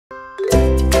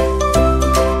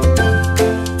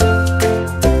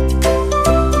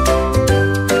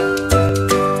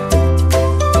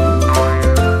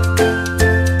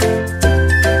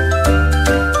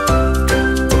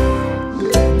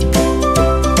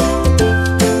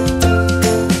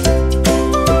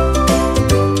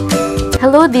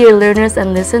Hello dear learners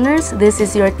and listeners, this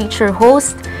is your teacher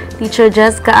host, Teacher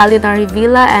Jessica Alinari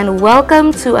Villa, and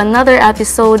welcome to another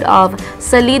episode of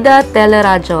Salida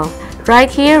TeleRadyo.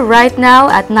 Right here, right now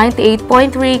at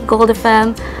 98.3 Gold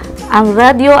FM, ang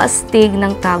radyo astig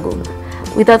ng Tagum.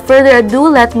 Without further ado,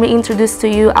 let me introduce to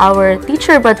you our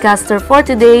teacher broadcaster for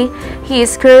today. He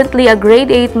is currently a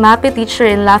grade 8 MAPE teacher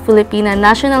in La Filipina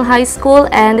National High School,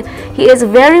 and he is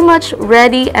very much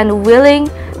ready and willing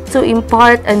to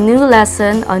impart a new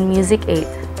lesson on Music 8.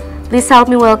 Please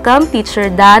help me welcome Teacher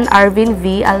Dan Arvin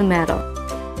V. Almero.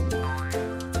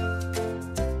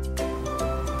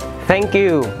 Thank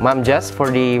you, Ma'am Jess,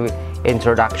 for the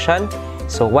introduction.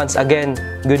 So once again,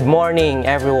 good morning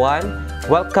everyone.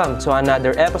 Welcome to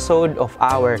another episode of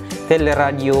our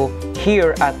TeleRadyo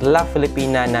here at La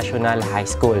Filipina National High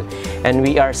School. And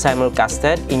we are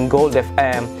simulcasted in Gold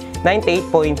FM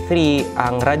 98.3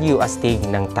 ang radyo astig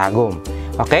ng Tagum.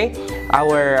 Okay,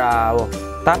 our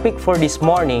topic for this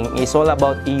morning is all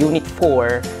about Unit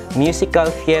 4,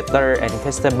 Musical Theater and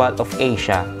Festival of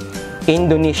Asia,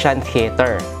 Indonesian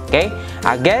Theater. Okay,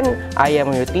 again, I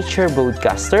am your teacher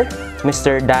broadcaster,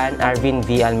 Mr. Dan Arvin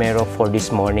V. Almero for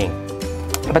this morning.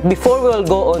 But before we will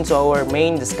go on to our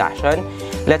main discussion,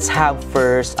 let's have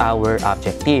first our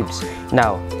objectives.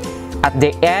 Now, at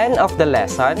the end of the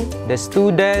lesson, the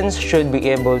students should be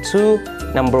able to,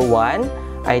 number 1,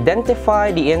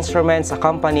 identify the instruments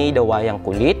accompany the wayang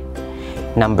kulit.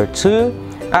 Number 2,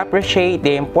 appreciate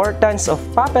the importance of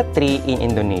puppetry in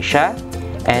Indonesia.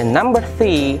 And number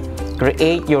 3,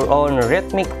 create your own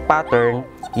rhythmic pattern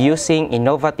using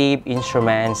innovative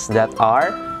instruments that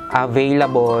are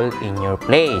available in your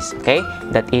place. Okay,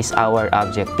 that is our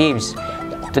objectives.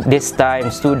 This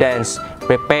time, students,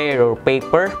 prepare your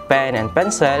paper, pen, and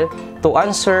pencil to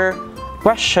answer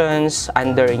questions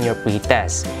under in your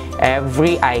pretest.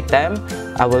 Every item,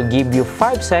 I will give you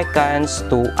 5 seconds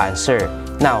to answer.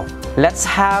 Now, let's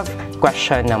have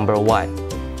question number 1.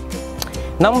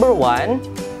 Number 1,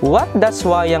 what does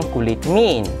wayang kulit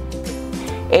mean?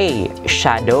 A.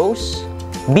 Shadows.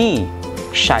 B.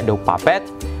 Shadow puppet.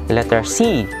 Letter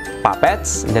C.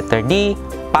 Puppets. Letter D.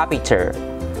 Puppeteer.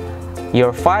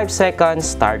 Your 5 seconds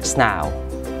starts now.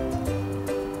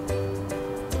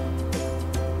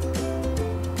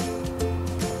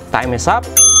 Time is up.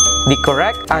 The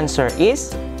correct answer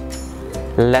is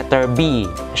letter B,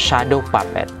 shadow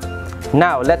puppet.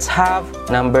 Now, let's have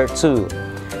number 2.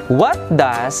 What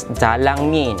does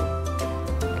dalang mean?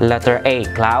 Letter A,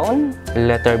 clown.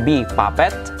 Letter B,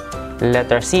 puppet.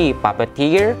 Letter C,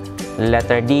 puppeteer.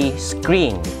 Letter D,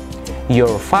 screen.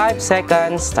 Your 5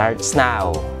 seconds starts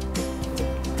now.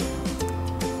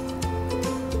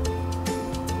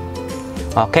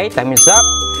 Okay, time is up.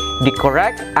 The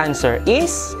correct answer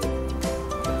is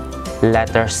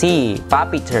letter C,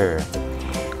 puppeteer.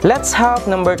 Let's have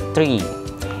number 3.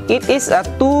 It is a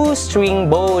 2-string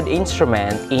bowed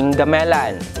instrument in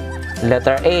gamelan.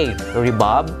 Letter A,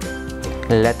 rebab.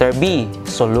 Letter B,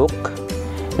 suluk.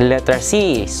 Letter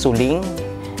C, suling.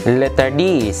 Letter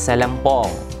D, salampong.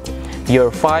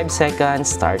 Your 5 seconds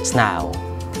starts now.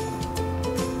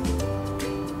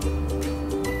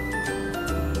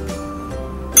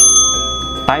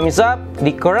 Time is up.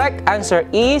 The correct answer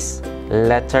is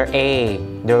letter A,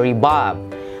 the rebab.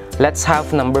 Let's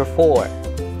have number 4.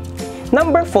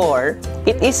 Number 4,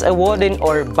 it is a wooden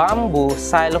or bamboo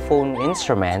xylophone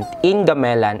instrument in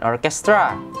gamelan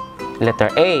orchestra.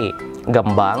 Letter A,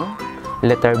 gambang.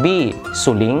 Letter B,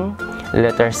 suling.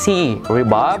 Letter C,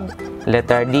 rebab.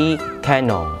 Letter D,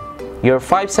 canong. Your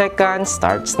 5 seconds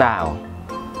starts now.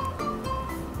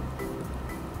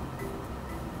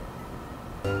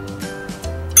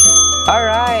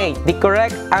 Alright, the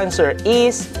correct answer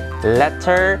is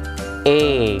letter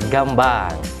A,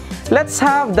 gambang. Let's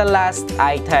have the last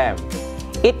item.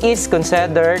 It is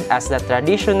considered as the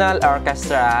traditional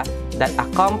orchestra that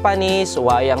accompanies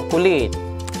wayang kulit.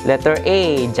 Letter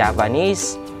A,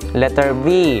 Javanese. Letter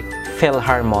B,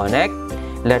 Philharmonic.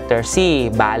 Letter C,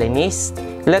 Balinese.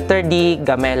 Letter D,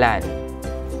 gamelan.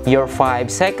 Your 5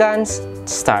 seconds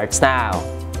starts now.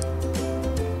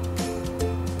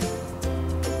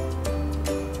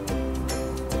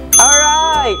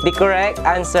 Alright, the correct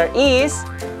answer is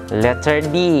letter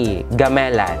D,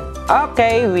 gamelan.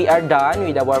 Okay, we are done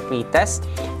with our pretest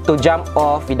to jump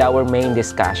off with our main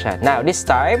discussion. Now, this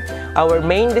time, our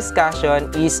main discussion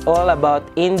is all about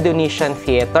Indonesian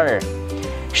theater.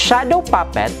 Shadow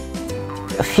puppet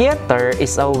theater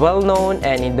is a well-known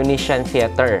and Indonesian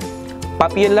theater,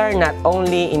 popular not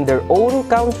only in their own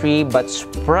country but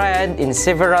spread in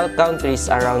several countries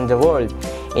around the world.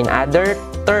 In other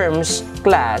terms,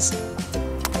 class,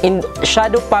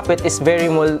 shadow puppet is very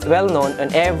well known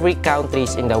in every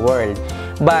countries in the world.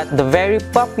 But the very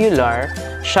popular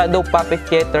shadow puppet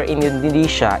theater in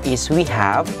Indonesia is we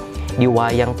have the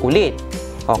Wayang Kulit.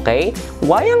 Okay?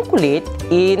 Wayang Kulit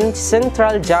in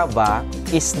Central Java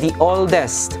is the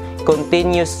oldest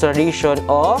continuous tradition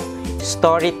of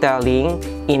storytelling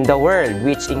in the world,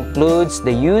 which includes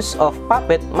the use of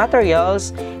puppet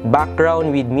materials,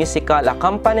 background with musical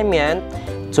accompaniment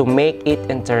to make it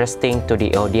interesting to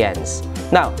the audience.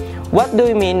 Now, what do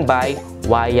we mean by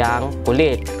Wayang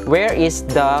Kulit? Where is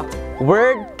the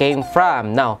word came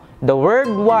from? Now, the word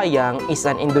wayang is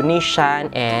an Indonesian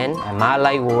and a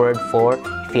Malay word for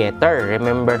theater.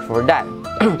 Remember for that.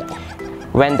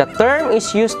 When the term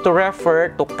is used to refer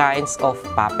to kinds of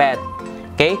puppet,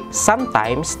 okay,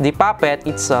 sometimes the puppet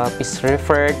itself is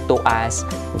referred to as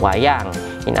wayang.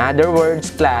 In other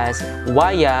words, class,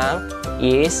 wayang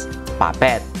is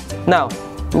puppet. Now,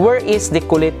 where is the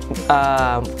kulit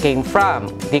came from?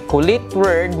 The kulit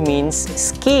word means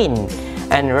skin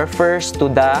and refers to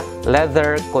the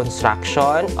leather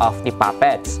construction of the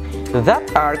puppets that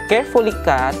are carefully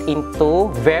cut into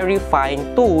very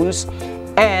fine tools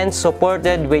and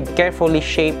supported with carefully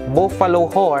shaped buffalo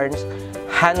horns,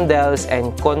 handles,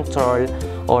 and control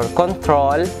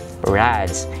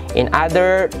rods. In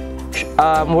other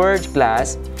words,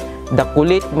 class, the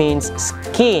kulit means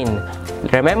skin.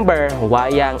 Remember,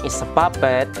 wayang is a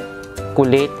puppet,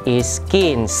 kulit is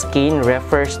skin. Skin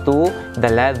refers to the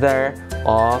leather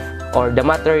of, or the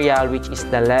material which is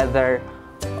the leather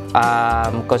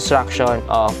construction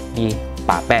of the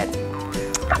puppet.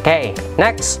 Okay,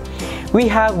 next, we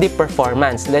have the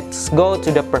performance. Let's go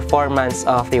to the performance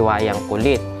of the Wayang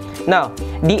Kulit. Now,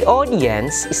 the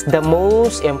audience is the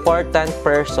most important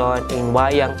person in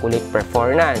Wayang Kulit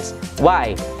performance.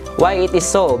 Why? Why it is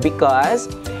so? Because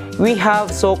we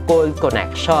have so-called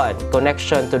connection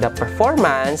to the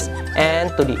performance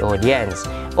and to the audience.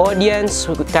 Audience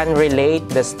who can relate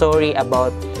the story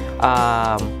about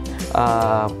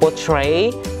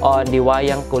portray on the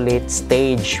Wayang Kulit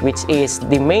stage, which is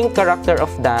the main character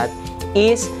of that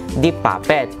is the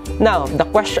puppet. Now, the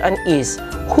question is,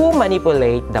 who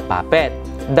manipulate the puppet?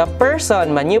 The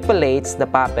person manipulates the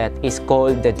puppet is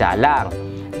called the dalang.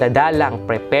 The dalang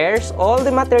prepares all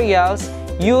the materials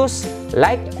used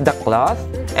like the cloth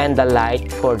and the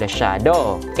light for the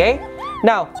shadow. Okay?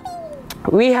 Now,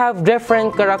 we have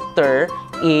different character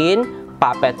in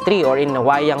puppetry or in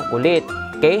Wayang Kulit.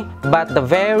 Okay? But the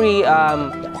very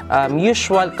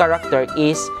usual character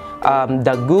is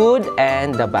the good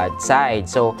and the bad side.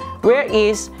 So, where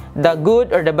is the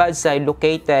good or the bad side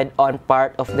located on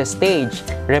part of the stage?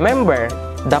 Remember,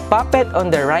 the puppet on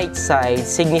the right side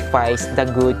signifies the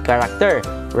good character,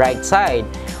 right side.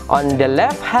 On the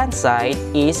left-hand side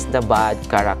is the bad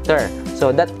character.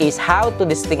 So, that is how to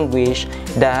distinguish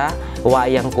the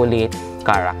Wayang Kulit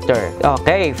character.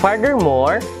 Okay,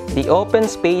 furthermore, the open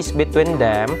space between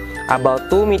them, about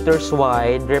 2 meters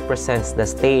wide, represents the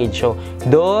stage. So,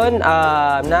 doon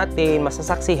natin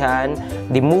masasaksihan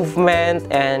the movement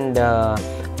and the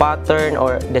pattern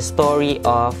or the story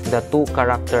of the two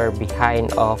character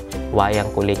behind of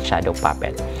Wayang Kulit shadow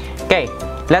puppet. Okay,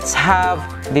 let's have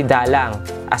the dalang.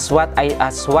 As what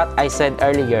I said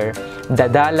earlier, the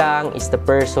dalang is the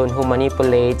person who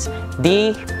manipulates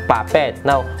the puppet.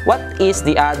 Now, what is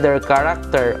the other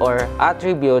character or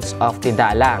attributes of the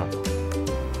dalang?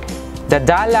 The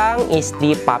dalang is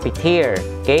the puppeteer.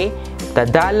 Okay? The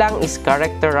dalang is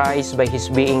characterized by his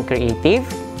being creative,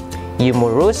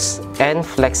 humorous, and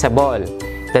flexible.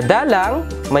 The dalang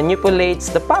manipulates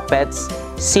the puppets,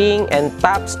 sing and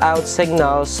taps out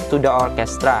signals to the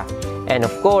orchestra, and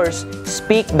of course,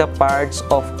 speak the parts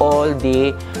of all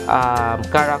the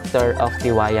character of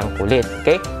the Wayang Kulit.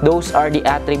 Okay? Those are the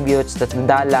attributes that the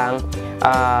dalang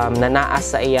na naa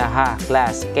sa iyaha,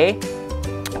 class. Okay?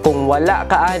 Kung wala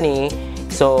ka ani,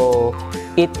 so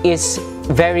it is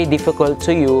very difficult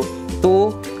to you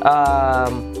to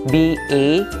be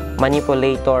a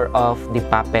manipulator of the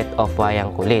puppet of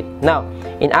Wayang Kulit. Now,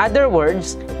 in other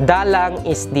words, dalang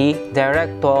is the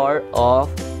director of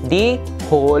the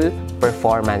whole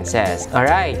performances.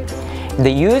 Alright, the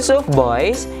use of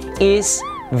voice is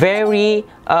very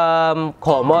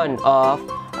common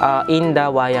in the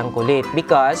Wayang Kulit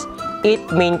because it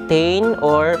maintain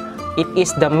or it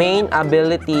is the main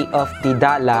ability of the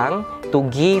dalang to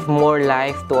give more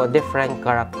life to a different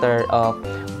character of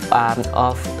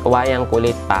Wayang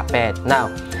Kulit puppet. Now,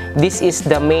 this is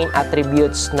the main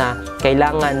attributes na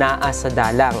kailangan naa sa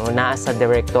dalang o naa sa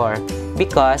director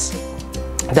because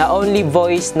the only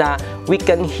voice na we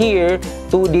can hear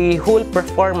to the whole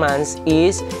performance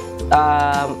is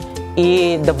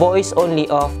the voice only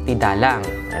of the dalang.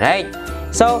 Alright?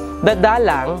 So, the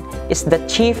dalang is the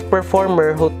chief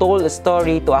performer who told a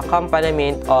story to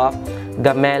accompaniment of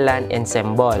gamelan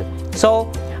ensemble.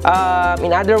 So,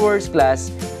 in other words,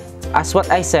 class, as what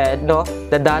I said, no,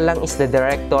 the dalang is the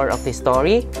director of the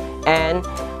story, and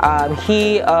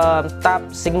he tap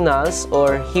signals,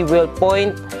 or he will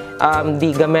point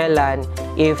the gamelan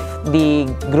if the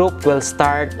group will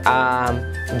start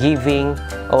giving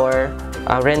or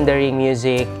rendering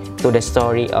music to the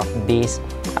story of this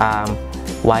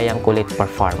wayang kulit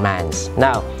performance.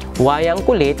 Now, wayang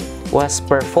kulit was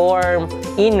performed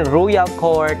in royal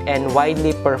court and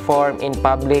widely performed in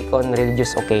public on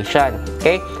religious occasion.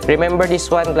 Okay, remember this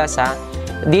one, class, ha?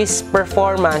 This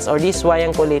performance or this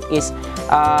wayang kulit is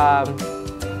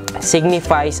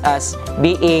signifies as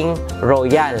being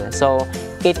royal. So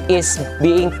it is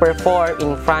being performed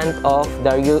in front of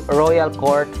the royal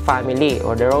court family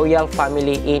or the royal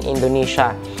family in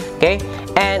Indonesia. Okay,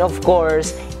 and of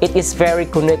course it is very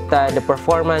connected. The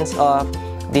performance of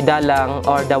the dalang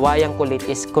or the wayang kulit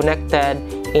is connected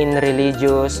in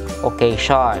religious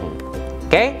occasion.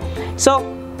 Okay, so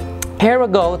here we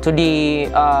go to the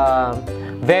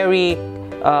very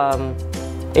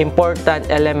important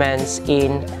elements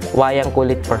in wayang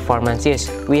kulit performances.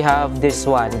 We have this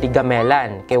one, the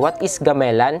gamelan. Okay, what is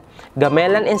gamelan?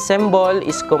 Gamelan ensemble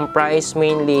is comprised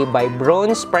mainly by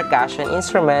bronze percussion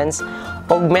instruments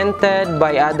augmented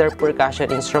by other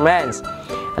percussion instruments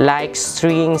like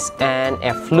strings and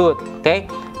a flute. Okay,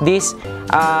 this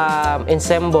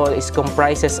ensemble is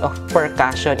comprises of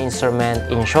percussion instrument,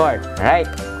 in short. Right,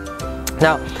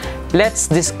 now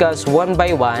let's discuss one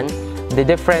by one the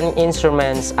different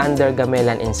instruments under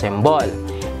gamelan ensemble.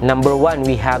 Number one,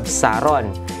 we have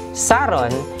saron.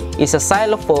 Saron is a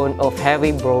xylophone of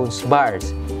heavy bronze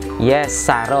bars. Yes,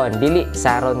 saron. Dili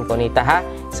saron konita, ha.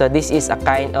 So this is a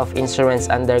kind of instruments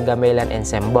under gamelan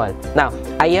ensemble. Now,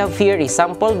 I have here a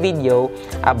sample video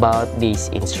about this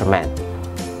instrument.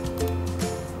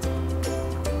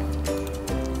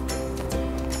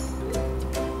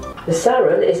 The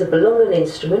saron is a Belungan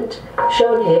instrument,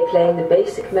 shown here playing the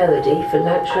basic melody for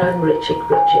Lantran Richik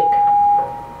Richik.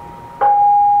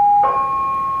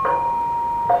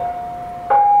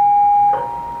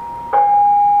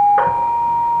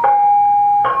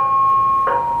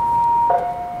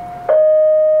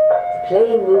 The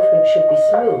playing movement should be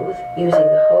smooth, using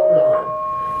the whole arm.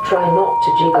 Try not to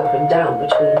jig up and down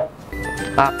between.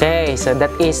 Okay, so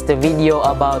that is the video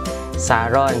about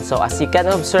saron. So as you can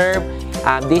observe,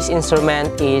 this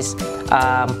instrument is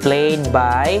played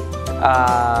by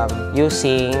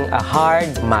using a hard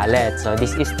mallet. So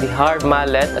this is the hard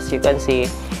mallet, as you can see,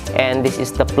 and this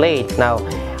is the plate. Now,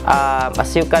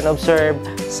 as you can observe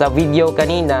sa video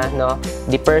kanina, no,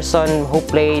 the person who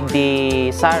played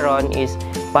the saron is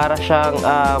para siyang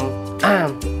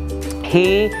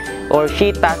he or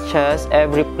she touches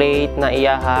every plate na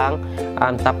iyahang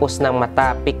tapos ng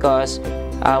mata, because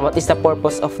what is the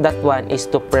purpose of that one is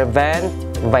to prevent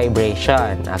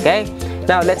vibration. Okay,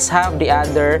 now let's have the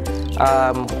other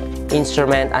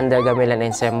instrument under gamelan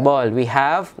ensemble. We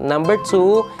have number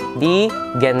two, the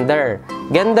gender.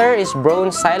 Gender is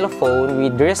bronze xylophone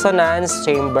with resonance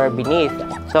chamber beneath.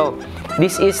 So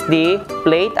this is the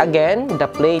plate again, the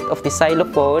plate of the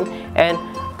xylophone. And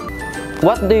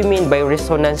what do you mean by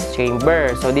resonance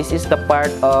chamber? So this is the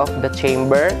part of the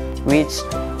chamber which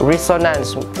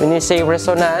resonance. When you say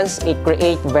resonance, it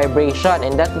creates vibration,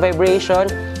 and that vibration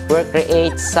will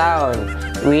create sound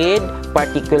with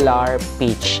particular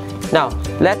pitch. Now,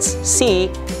 let's see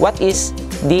what is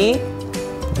the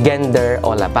gender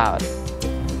all about.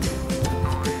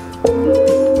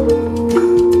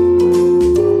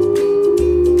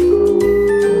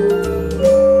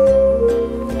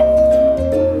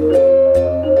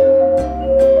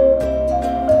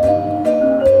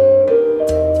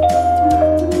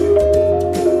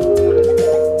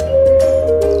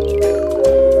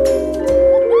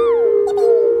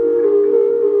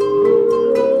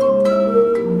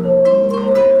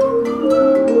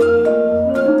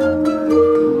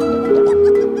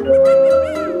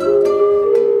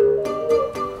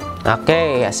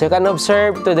 Okay, as you can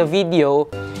observe to the video,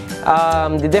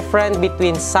 the difference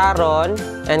between saron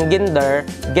and gender.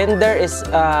 Gender is,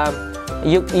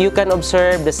 you can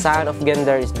observe the sound of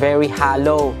gender is very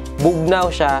hollow,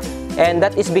 bugnaw siya, and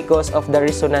that is because of the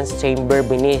resonance chamber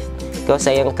beneath.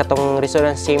 Kasi yung katong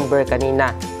resonance chamber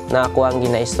kanina na ako ang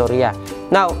ginaistorya.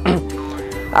 Now,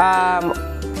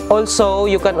 also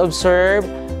you can observe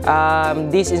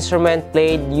this instrument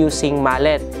played using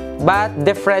mallet. But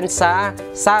different sa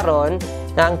saron,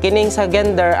 na ang kining sa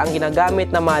gender, ang ginagamit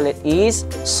na mallet is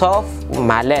soft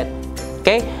mallet.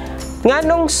 Okay?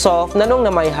 Nganong soft, nanong na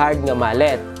may hard nga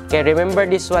mallet. Okay, remember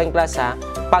this one class ha.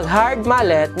 Pag hard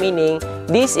mallet, meaning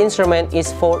this instrument is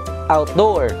for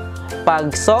outdoor.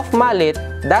 Pag soft mallet,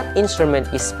 that instrument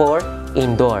is for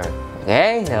indoor.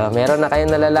 Okay, so, meron na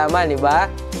kayong nalalaman, di ba?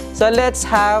 So let's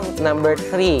have number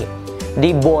 3,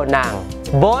 the bonang.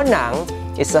 Bonang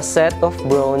is a set of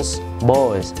bronze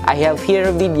balls. I have here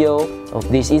a video of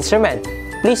this instrument.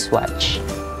 Please watch.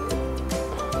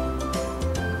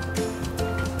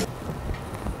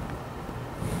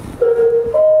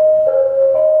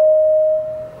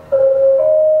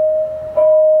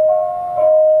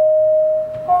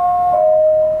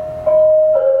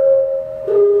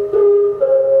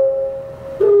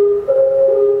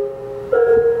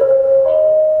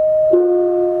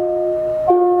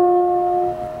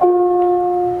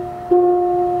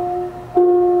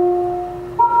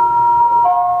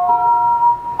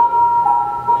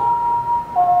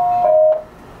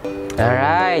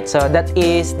 Alright, so that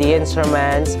is the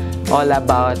instruments all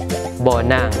about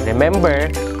bonang. Remember,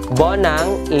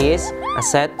 bonang is a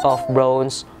set of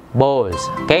bronze bowls.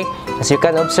 Okay? As you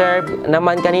can observe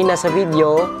naman kanina sa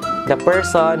video, the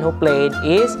person who played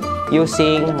is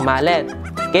using mallet.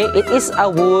 Okay? It is a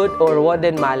wood or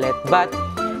wooden mallet, but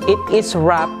it is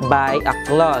wrapped by a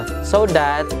cloth so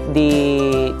that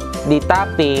the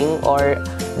tapping or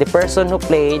the person who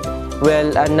played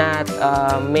will not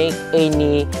make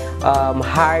any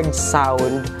hard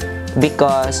sound,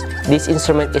 because this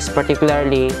instrument is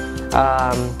particularly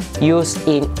used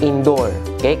in indoor.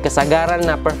 Okay, kasagaran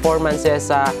na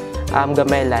performances sa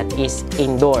gamelan is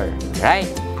indoor. Right?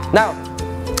 Now,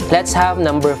 let's have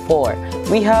number 4.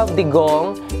 We have the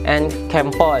gong and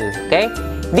kempol. Okay,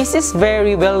 this is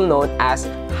very well known as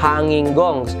hanging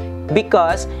gongs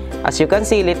because, as you can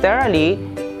see, literally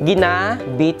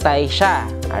ginabitay siya.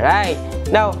 Alright.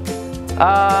 Now,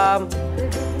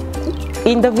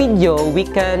 in the video, we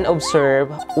can observe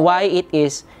why it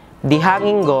is the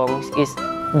hanging gongs is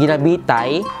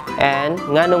ginabitay and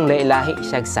nganong lailahi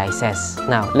siyang sizes.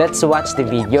 Now, let's watch the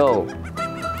video.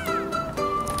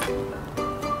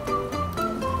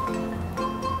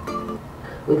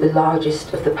 With the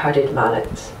largest of the padded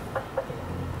mallets.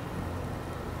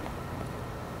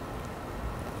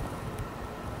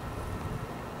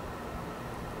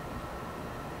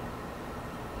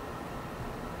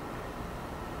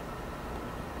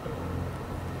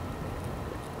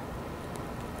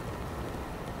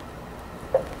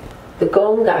 The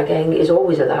gong gageng is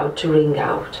always allowed to ring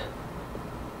out.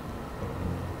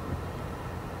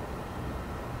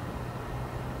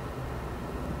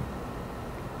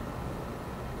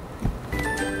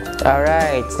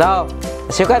 Alright, so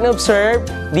as you can observe,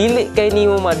 dili kay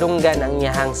nimo madunggan ang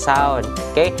iyahang sound.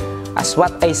 Okay? As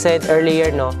what I said earlier,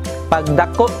 no, pag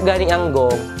dako gani ang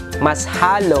gong, mas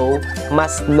hollow,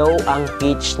 mas low ang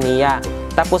pitch niya.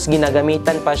 Tapos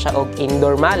ginagamitan pa siya og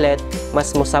indoor mallet,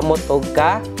 mas mosamot og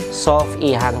ka soft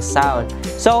ihang sound.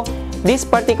 So, this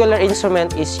particular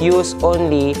instrument is used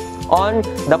only on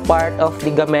the part of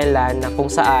the gamelan na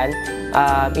kung saan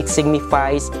it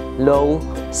signifies low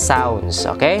sounds,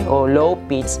 okay? O low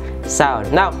pitch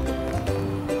sound. Now,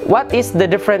 what is the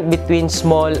difference between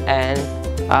small and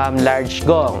large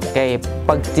gong? Okay,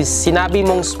 pag sinabi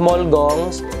mong small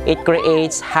gongs, it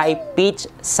creates high pitch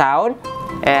sound,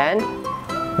 and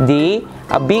the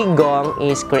big gong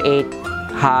is create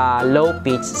low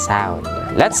pitch sound.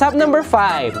 Let's have number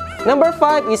 5. Number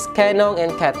 5 is kenong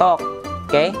and ketok.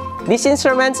 Okay, this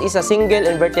instrument is a single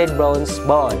inverted bronze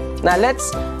ball. Now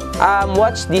let's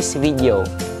watch this video.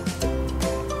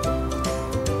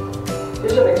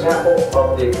 This is an example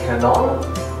of the kenong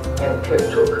and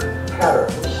ketok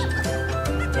patterns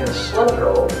in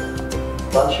slendro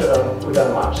lanceram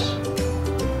udamas.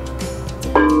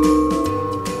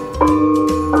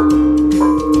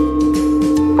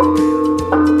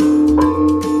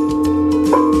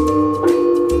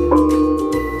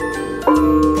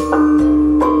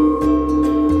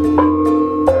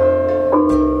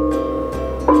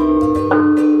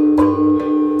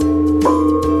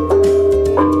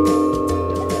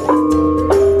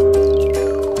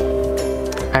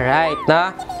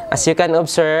 Na, as you can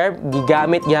observe,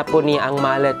 gigamit gyapon ni ang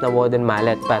mallet na wooden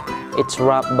mallet, but it's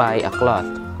wrapped by a cloth.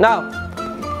 Now,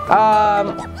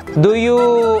 do you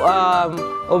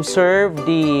observe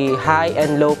the high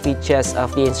and low pitches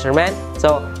of the instrument?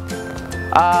 So,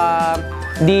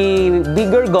 the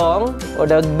bigger gong or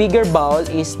the bigger bowl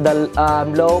is the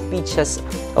low pitches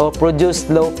or produce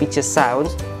low pitches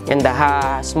sounds, and the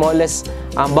smallest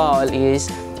bowl is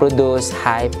produce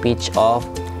high pitch of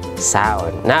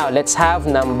sound. Now, let's have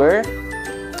number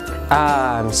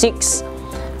 6.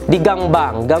 The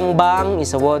gangbang. Gangbang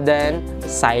is a wooden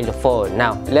xylophone.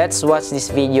 Now, let's watch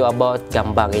this video about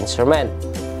gambang instrument.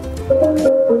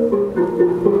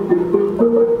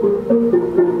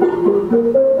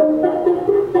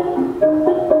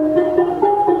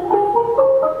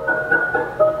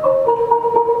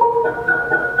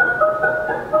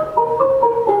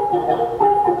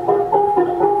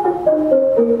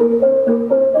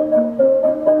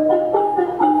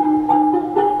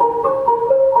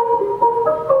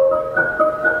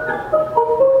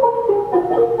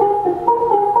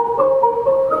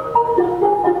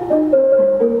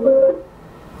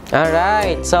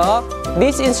 Alright, so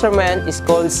this instrument is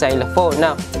called xylophone.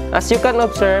 Now, as you can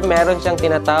observe, meron siyang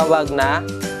tinatawag na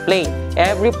plate.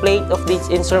 Every plate of this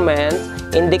instrument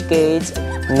indicates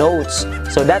notes.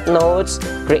 So that notes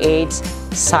creates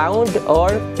sound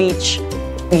or pitch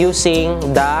using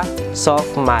the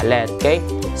soft mallet. Okay,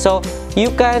 so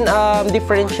you can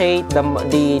differentiate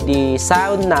the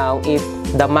sound now if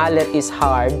the mallet is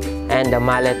hard and the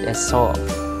mallet is soft.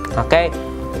 Okay,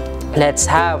 let's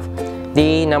have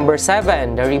the number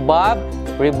 7, the rebob.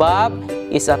 Rebob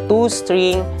is a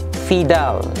 2-string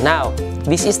fiddle. Now,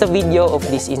 this is the video of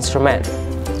this instrument.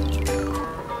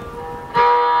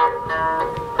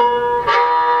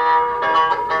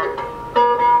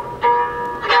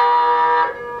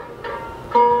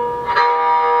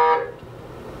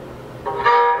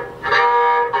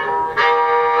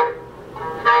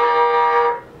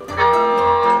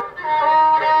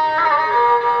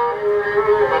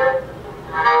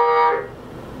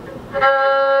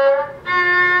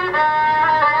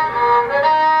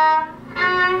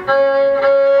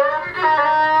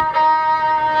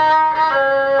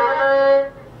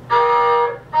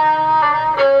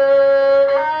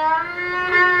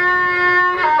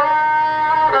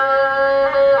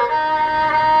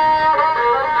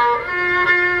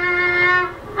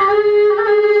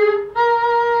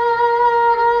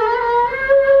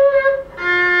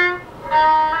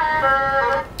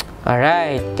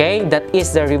 Alright, okay, that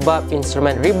is the rebob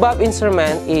instrument. Rebob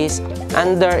instrument is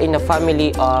under in the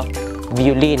family of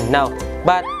violin. Now,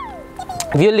 but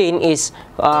violin is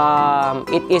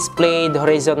it is played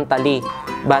horizontally,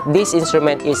 but this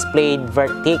instrument is played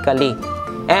vertically.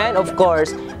 And of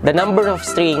course, the number of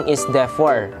string is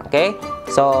therefore, okay?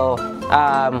 So,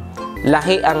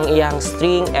 lahi ang iyang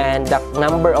string and the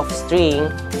number of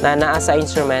string na naa sa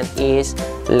instrument is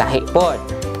lahi pod.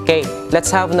 Okay,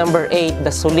 let's have number 8, the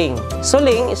suling.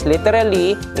 Suling is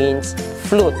literally means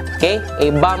flute, okay? A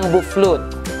bamboo flute.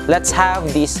 Let's have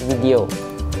this video.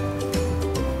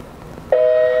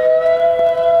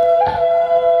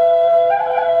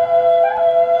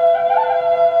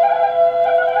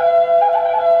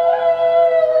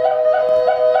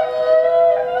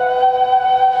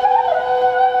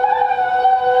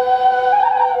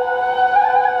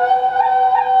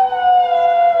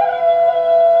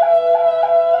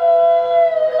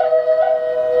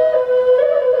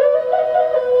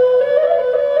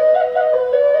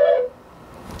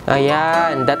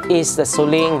 Ayan, that is the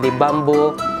suling, the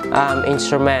bamboo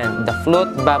instrument, the flute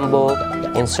bamboo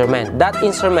instrument. That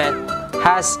instrument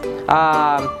has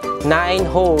 9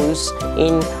 holes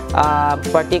in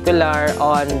particular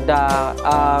on the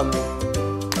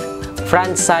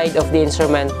front side of the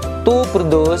instrument to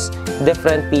produce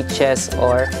different pitches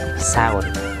or sound.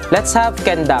 Let's have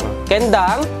kendang.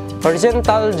 Kendang,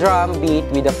 horizontal drum beat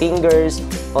with the fingers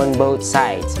on both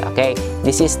sides. Okay,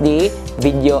 this is the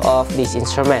video of this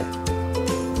instrument.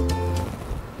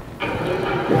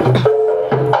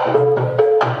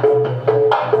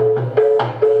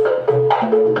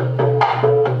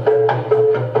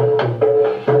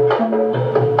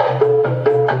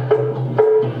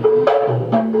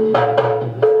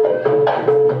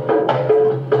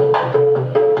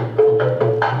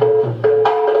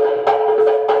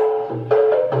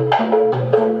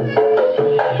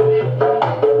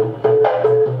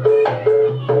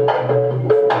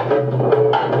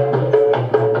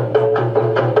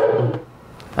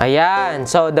 Ayan,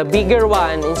 so the bigger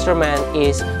one instrument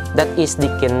is the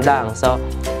kendang. So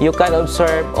you can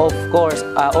observe, of course,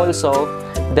 also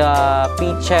the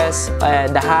pitches,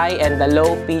 the high and the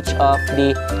low pitch of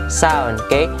the sound.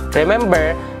 Okay,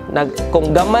 remember,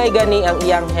 kung gamay gani ang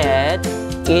iyang head,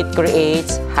 it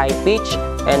creates high pitch,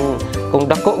 and kung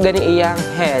dako gani iyang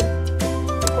head,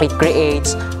 it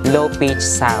creates low pitch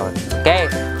sound. Okay,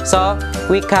 so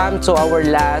we come to our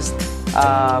last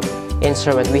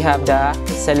instrument. We have the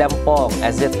selampong,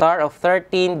 a sitar of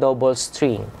 13 double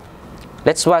string.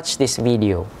 Let's watch this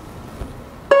video.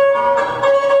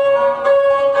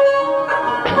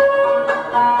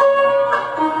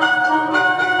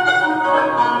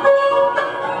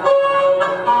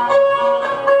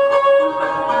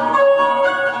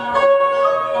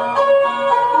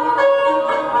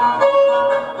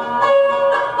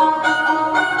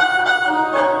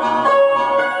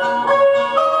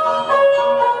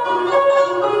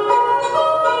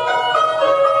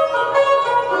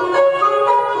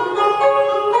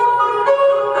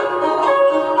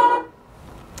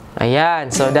 Ayan,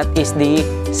 so that is the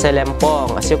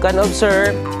selempong. As you can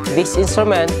observe, this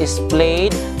instrument is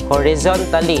played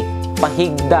horizontally,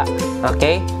 pahigda,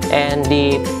 okay? And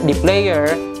the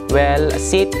player will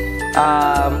sit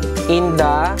in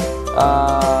the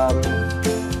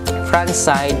front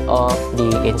side of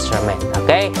the instrument,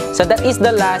 okay? So that is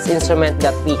the last instrument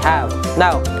that we have.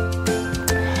 Now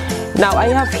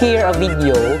I have here a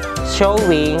video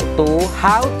showing to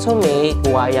how to make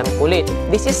wayang kulit.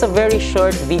 This is a very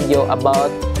short video about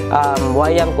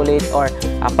wayang kulit, or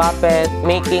a puppet,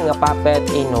 making a puppet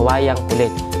in wayang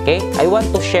kulit. Okay, I want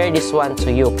to share this one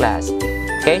to you, class.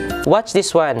 Okay, watch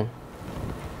this one.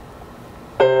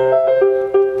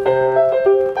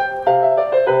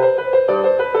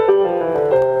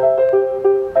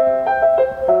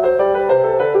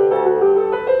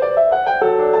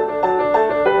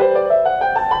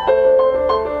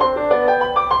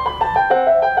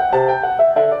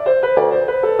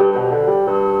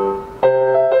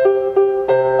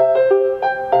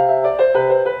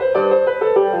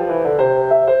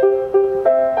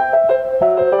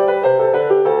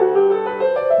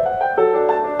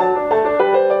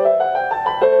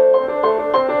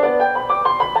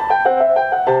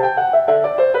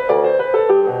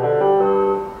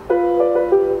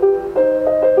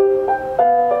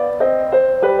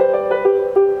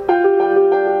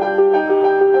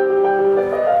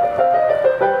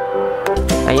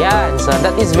 Ayan, so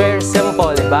that is very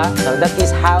simple, diba? So that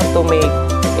is how to make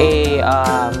a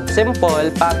simple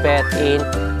puppet in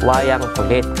wayang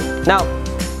kulit. Now,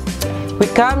 we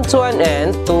come to an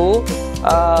end to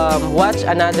watch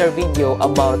another video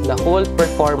about the whole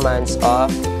performance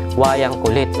of wayang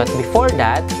kulit. But before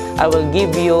that, I will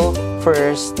give you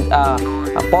first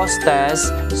a post test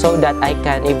so that I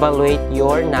can evaluate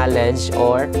your knowledge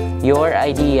or your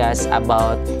ideas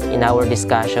about in our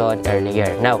discussion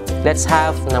earlier. Now, let's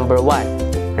have number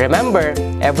 1. Remember,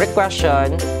 every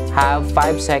question have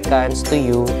 5 seconds to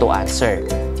you to answer.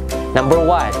 Number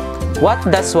 1, what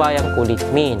does wayang kulit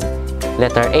mean?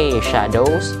 Letter A,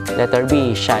 shadows. Letter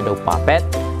B, shadow puppet.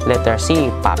 Letter C,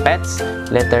 puppets.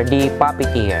 Letter D,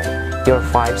 puppeteer. Your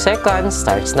 5 seconds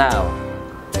starts now.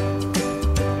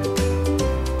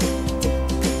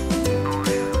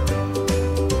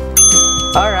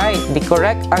 Alright, the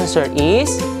correct answer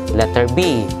is letter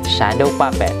B, shadow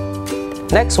puppet.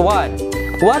 Next one,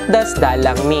 what does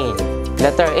dalang mean?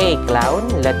 Letter A, clown.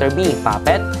 Letter B,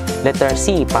 puppet. Letter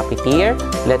C, puppeteer.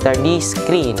 Letter D,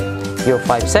 screen. Your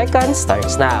 5 seconds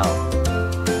starts now.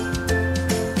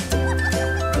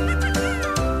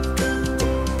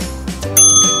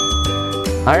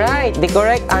 Alright, the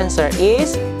correct answer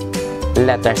is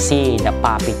letter C, the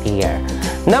puppeteer.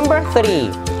 Number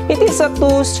 3, it is a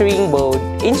 2-string bowed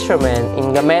instrument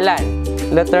in gamelan.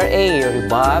 Letter A,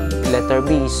 rebab. Letter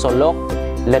B, solok.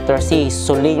 Letter C,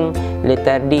 suling.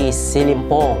 Letter D,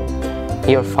 silimpong.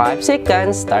 Your 5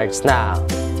 seconds starts now.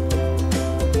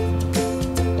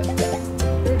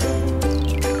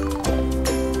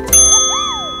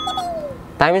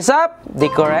 Time is up. The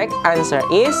correct answer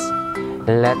is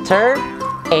letter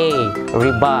A,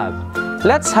 rebab.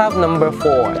 Let's have number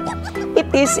 4. It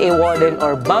is a wooden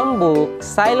or bamboo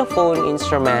xylophone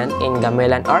instrument in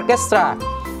gamelan orchestra.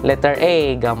 Letter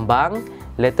A, gambang.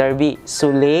 Letter B,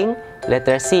 suling.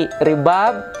 Letter C,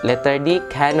 rebab. Letter D,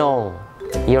 kanong.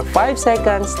 Your 5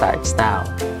 seconds starts now.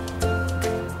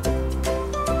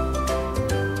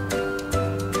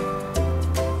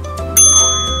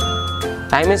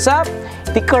 Time is up.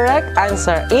 The correct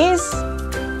answer is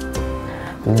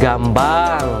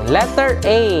gambang. Letter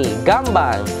A,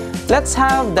 gambang. Let's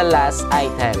have the last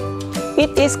item.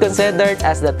 It is considered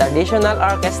as the traditional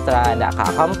orchestra that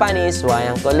accompanies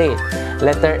wayang kulit.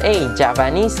 Letter A,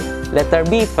 Javanese. Letter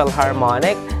B,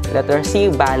 Philharmonic. Letter C,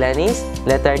 Balinese.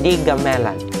 Letter D,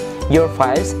 gamelan. Your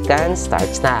 5 seconds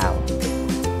starts now.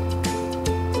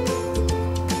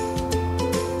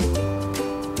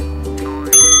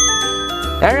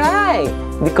 Alright,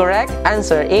 the correct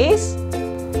answer is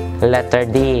letter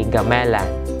D, gamelan.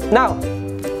 Now,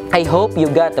 I hope you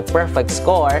got the perfect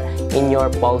score in your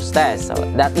post test. So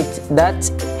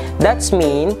that's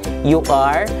mean you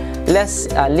are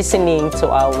listening to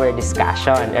our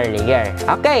discussion earlier.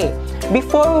 Okay,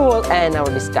 before we will end our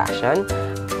discussion,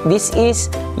 this is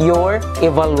your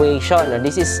evaluation, or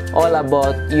this is all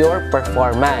about your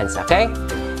performance. Okay,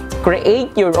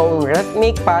 create your own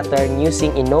rhythmic pattern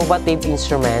using innovative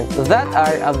instruments that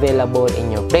are available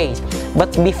in your place.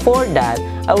 But before that,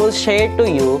 I will share to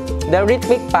you the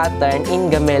rhythmic pattern in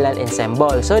gamelan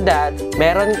ensemble so that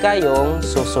meron kayong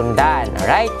susundan.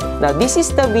 Alright? Now, this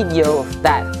is the video of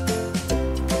that.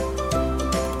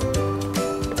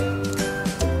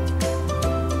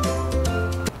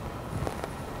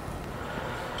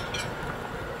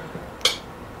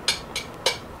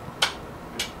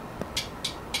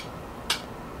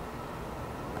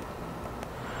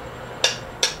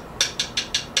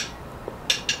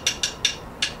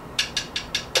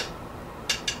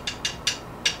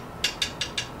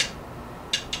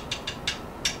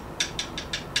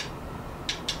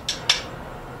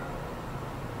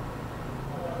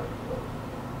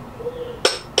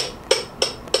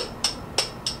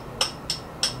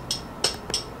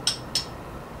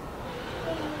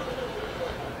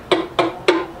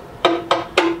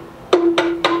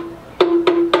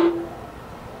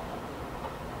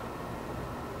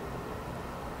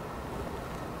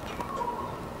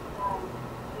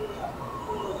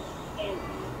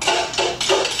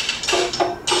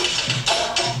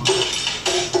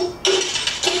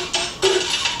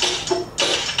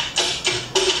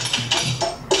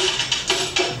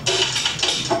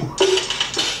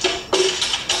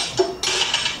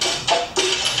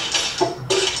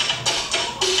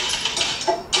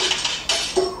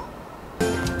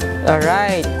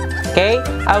 Alright. Okay?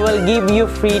 I will give you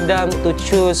freedom to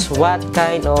choose what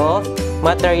kind of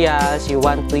materials you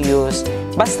want to use.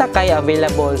 Basta kayo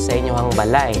available sa inyong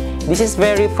balay. This is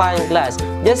very fun class.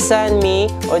 Just send me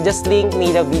or just link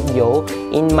me the video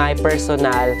in my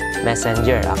personal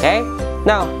messenger. Okay?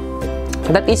 Now,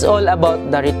 that is all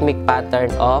about the rhythmic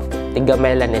pattern of the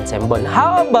gamelan ensemble.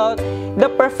 How about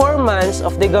the performance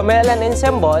of the gamelan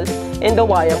ensemble in the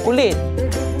wayang kulit?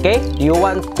 Okay, you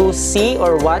want to see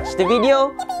or watch the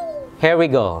video? Here we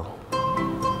go.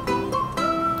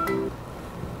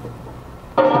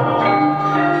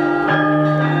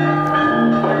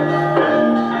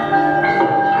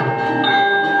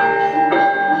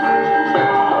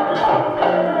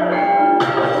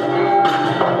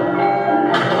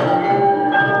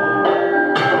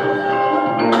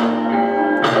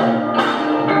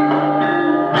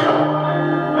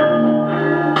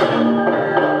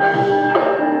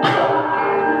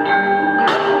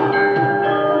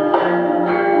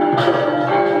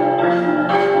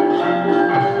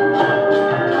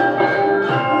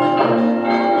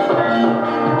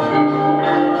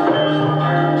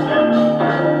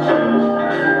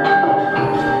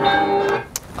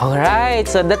 Alright,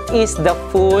 so that is the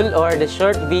full or the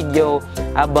short video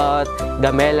about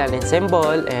gamelan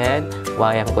ensemble and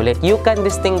wayang kulit. You can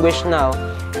distinguish now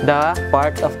the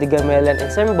part of the gamelan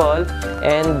ensemble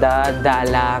and the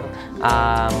dalang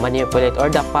manipulate or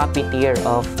the puppeteer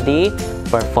of the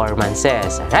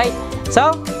performances. Alright,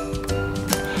 so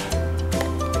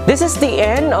this is the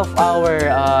end of our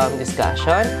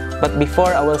discussion. But before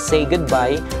I will say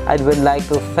goodbye, I would like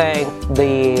to thank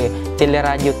the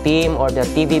TeleRadyo team or the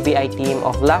TVBI team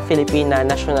of La Filipina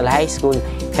National High School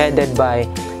headed by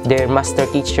their master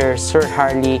teacher, Sir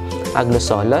Harley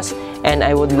Aglosolos. And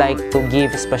I would like to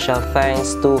give special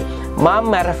thanks to Ma'am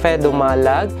Marife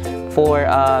Dumalag for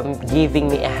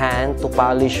giving me a hand to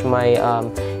polish my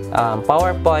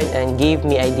PowerPoint and give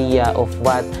me idea of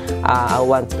what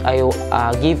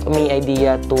give me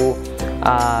idea to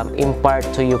impart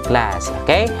to you class.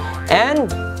 Okay,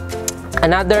 and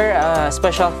another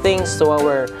special thanks to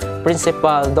our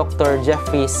principal, Dr.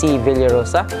 Jeffrey C.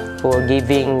 Villarosa, for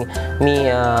giving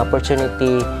me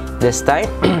opportunity this time.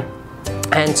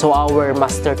 And to our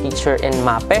master teacher in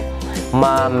MAPE,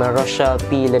 Ma'am Rochelle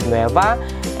P. Lenueva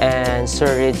and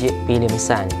Sir Reggie P.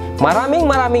 Limsan.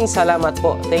 Maraming salamat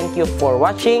po. Thank you for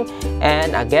watching.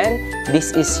 And again,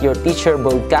 this is your teacher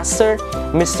broadcaster,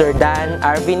 Mr. Dan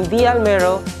Arvin V.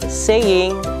 Almero,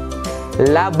 saying,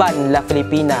 Laban La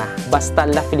Filipina, basta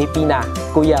La Filipina,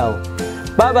 kuyaw.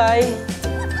 Bye-bye!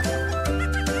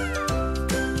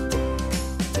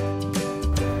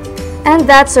 And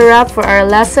that's a wrap for our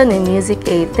lesson in Music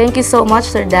 8. Thank you so much,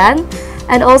 Sir Dan.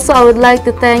 And also, I would like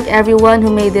to thank everyone who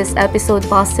made this episode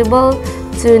possible.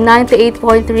 To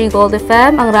 98.3 Gold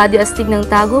FM, ang Radio Astig ng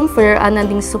Tagum, for your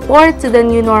unending support to the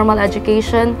new normal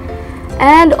education.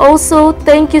 And also,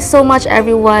 thank you so much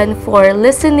everyone for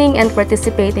listening and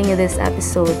participating in this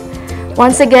episode.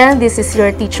 Once again, this is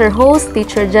your teacher host,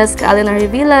 Teacher Jessica Alina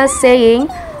Rivilla, saying,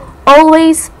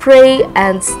 always pray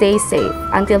and stay safe.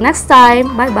 Until next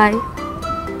time, bye-bye.